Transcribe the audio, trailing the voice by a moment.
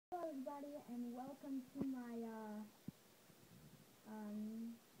everybody, and welcome to my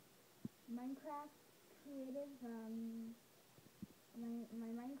Minecraft creative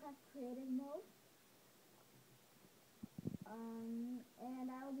my Minecraft creative mode. And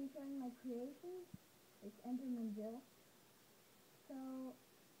I will be showing my creation. It's Enderman Bill. So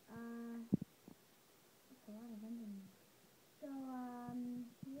it's a lot of Enderman. So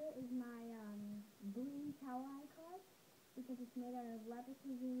here is my blue tower I call it, because it's made out of lapis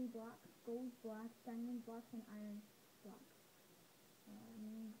lazuli blocks, gold blocks, diamond blocks, and iron blocks.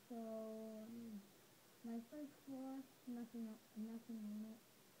 So my first floor, nothing on it.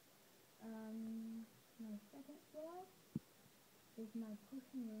 My second floor is my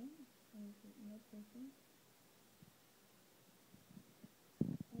potion room. No potions.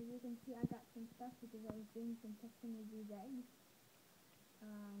 As you can see, I got some stuff because I was doing some testing with these eggs.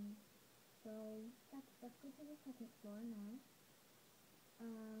 So let's go to the second floor now.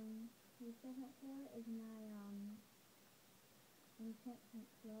 The second floor is my enchantment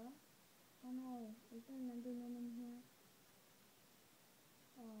floor. Oh no, is there an Enderman in here?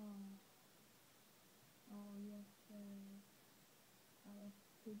 Oh yes, there is. Oh, that's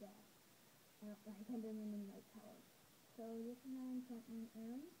too bad. I don't like Enderman in my tower. So this is my enchantment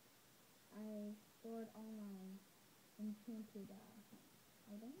room. I stored all my enchanted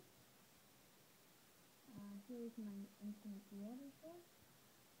items. Here's my infinite water source.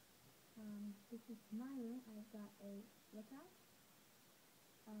 This is my room. I've got a lookout.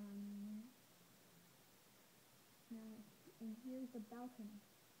 Now, and here's the balcony.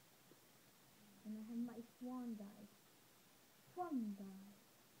 And I have my swan dive.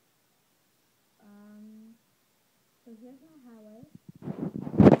 So here's my highway.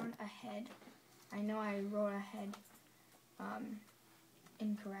 On ahead. I know I wrote ahead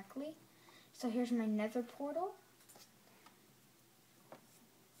incorrectly. So here's my nether portal.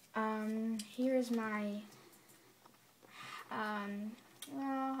 Here's my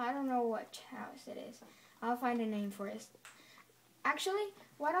well, I don't know what house it is. I'll find a name for it. Actually,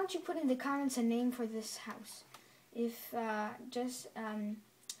 why don't you put in the comments a name for this house? If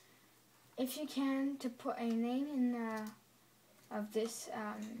if you can, to put a name in of this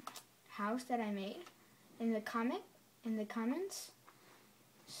house that I made in the comments.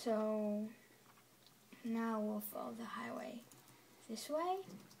 So now we'll follow the highway this way.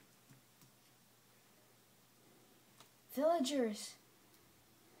 Villagers.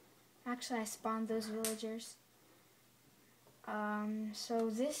 Actually, I spawned those villagers. So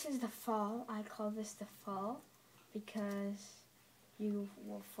this is the fall. I call this the fall because you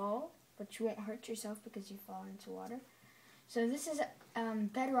will fall, but you won't hurt yourself because you fall into water. So this is a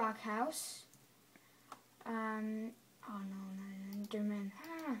bedrock house. Oh no, not an Enderman.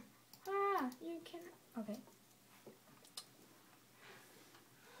 You can. Okay.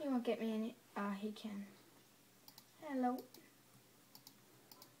 He won't get me any. He can. Hello.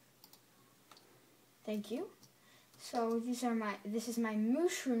 Thank you. So this is my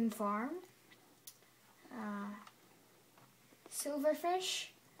mushroom farm.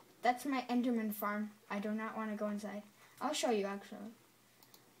 Silverfish. That's my Enderman farm. I do not want to go inside. I'll show you actually.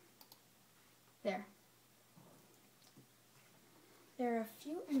 There. There are a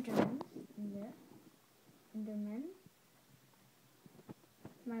few Endermen in there. Endermen.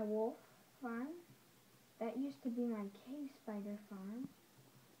 My wolf farm. That used to be my cave spider farm.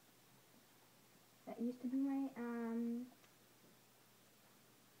 That used to be my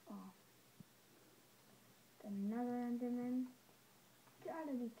another Enderman.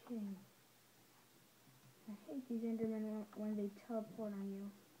 Gotta be kidding. I hate these Endermen when they teleport on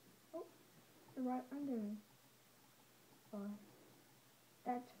you. Oh, the right Enderman. Oh,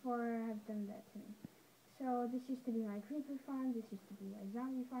 that's for have done that to me. So this used to be my creeper farm. This used to be my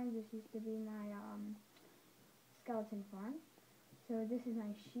zombie farm. This used to be my skeleton farm. So this is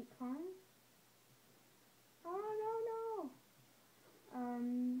my sheep farm. Oh no.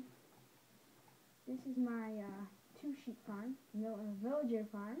 This is my 2 sheep farm, villager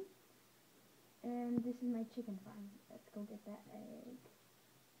farm, and this is my chicken farm. Let's go get that egg.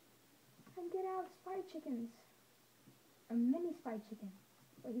 And get out, spy chickens. A mini spy chicken.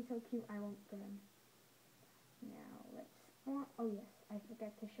 But he's so cute, I won't get him. Now let's. Oh yes, I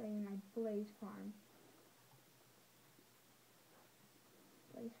forgot to show you my blaze farm.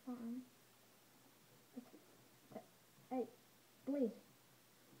 Blaze farm. Hey, Blaze.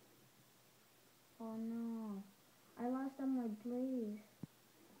 Oh no. I lost all my blaze.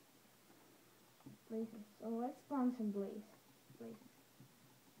 Blazes. So let's spawn some blaze.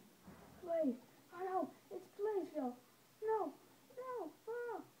 Blaze. Oh no, it's Blazeville. No.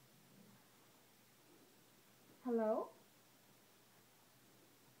 Oh. Hello?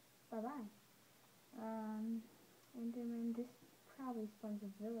 Bye-bye. Enderman, this probably spawns a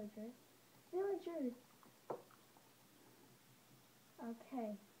villager. Villagers!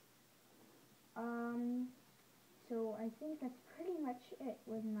 Okay. So I think that's pretty much it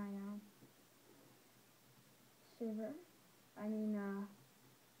with my, server. I mean,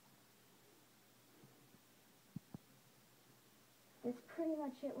 that's pretty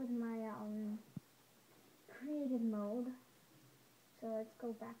much it with my, creative mode. So let's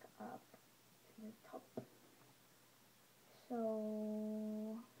go back up to the top.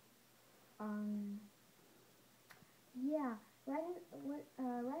 So, yeah, write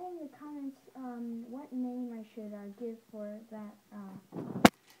in the comments, what name I should, give for that,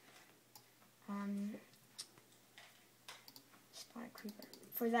 spawn creeper.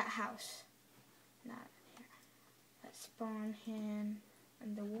 For that house. Not here. Let's spawn him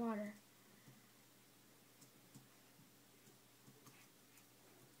in the water.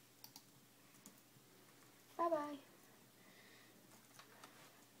 Bye-bye.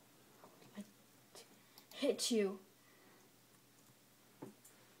 Hit you.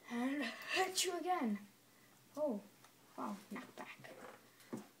 And hit you again. Oh, wow, knock back.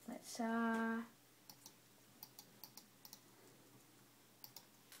 Let's,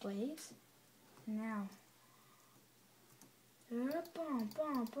 blaze. Now. Boom, boom,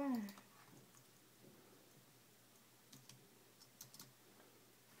 boom.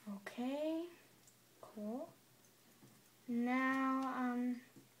 Okay. Cool. Now,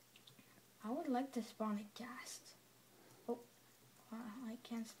 I would like to spawn a ghast. Oh, I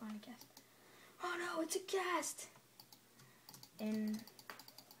can't spawn a ghast. Oh no, it's a ghast! In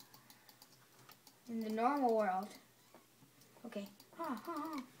the normal world. Okay.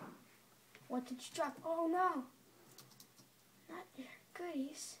 What did you drop? Oh no! Not your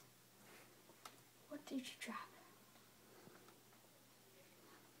goodies. What did you drop?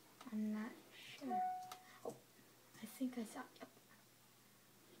 I'm not sure. Oh, I think I saw. Yep.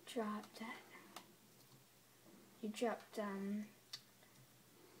 You dropped that. You dropped a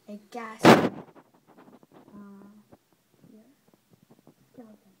ghast. Here.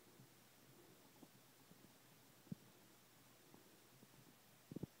 Skeleton.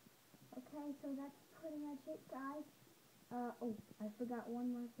 Okay, so that's pretty much it, guys. Oh, I forgot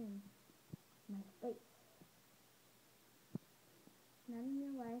one more thing. My face. Not in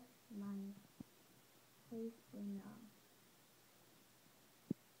real life, my face in,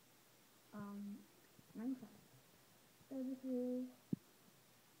 Minecraft. So this is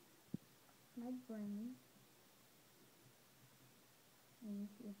my brain. Let me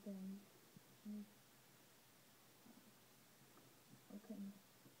see if there's okay.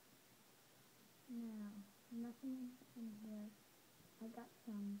 Now, nothing in here. I got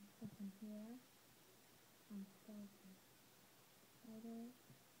some stuff in here. Some skeleton spider.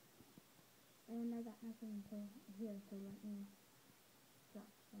 And I got nothing here, so let me drop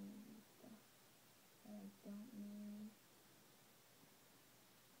some stuff that I don't need.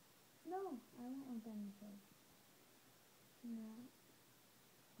 No, I won't want dinosaurs. No.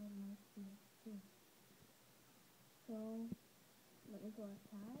 Oh, nice here too. So, let me go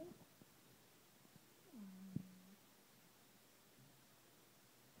outside.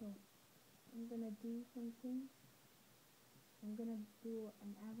 So, I'm gonna do something. I'm gonna do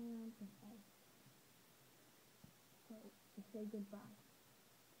an avalanche of ice. So, to say goodbye.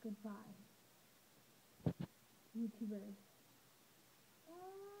 Goodbye, YouTubers.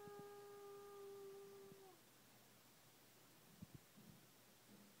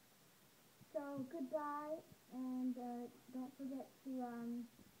 So, goodbye, and don't forget to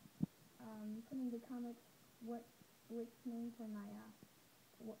put in the comments which name for my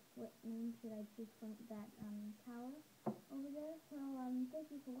what name should I choose from that tower over there. So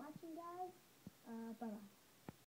thank you for watching, guys. Bye.